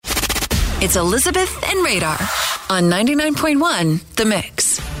It's Elizabeth and Radar on 99.1 The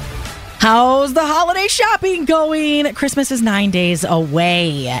Mix. How's the holiday shopping going? Christmas is 9 days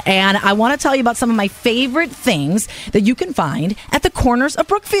away, and I want to tell you about some of my favorite things that you can find at the Corners of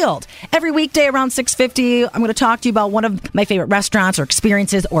Brookfield. Every weekday around 6:50, I'm going to talk to you about one of my favorite restaurants or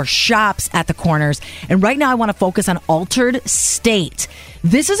experiences or shops at the Corners. And right now I want to focus on Altered State.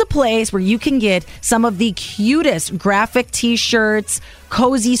 This is a place where you can get some of the cutest graphic t-shirts,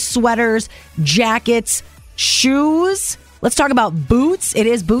 cozy sweaters, jackets, shoes. Let's talk about boots. It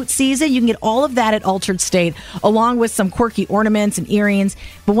is boot season. You can get all of that at Altered State, along with some quirky ornaments and earrings.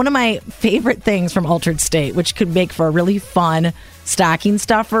 But one of my favorite things from Altered State, which could make for a really fun stocking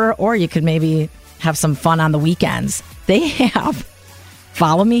stuffer, or you could maybe have some fun on the weekends. They have,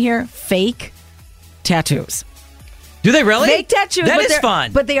 follow me here, fake tattoos. Do they really? Fake tattoos. That is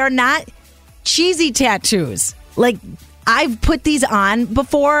fun. But they are not cheesy tattoos. Like, I've put these on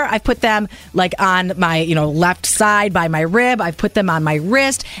before. I've put them like on my, left side by my rib. I've put them on my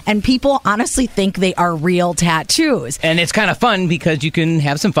wrist, and people honestly think they are real tattoos. And it's kind of fun because you can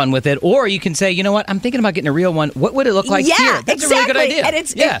have some fun with it, or you can say, you know what, I'm thinking about getting a real one. What would it look like here? That's exactly. a really good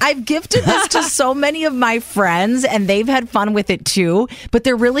idea. And I've gifted this to so many of my friends, and they've had fun with it too. But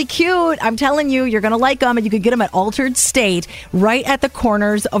they're really cute. I'm telling you, you're going to like them, and you can get them at Altered State right at the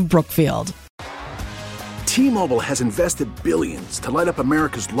Corners of Brookfield. T-Mobile has invested billions to light up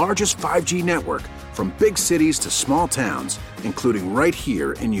America's largest 5G network, from big cities to small towns, including right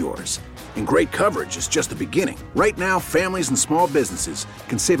here in yours. And great coverage is just the beginning. Right now, families and small businesses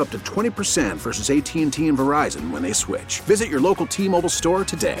can save up to 20% versus AT&T and Verizon when they switch. Visit your local T-Mobile store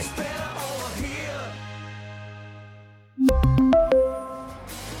today.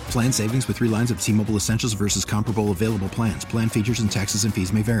 Plan savings with 3 lines of T-Mobile Essentials versus comparable available plans. Plan features and taxes and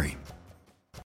fees may vary.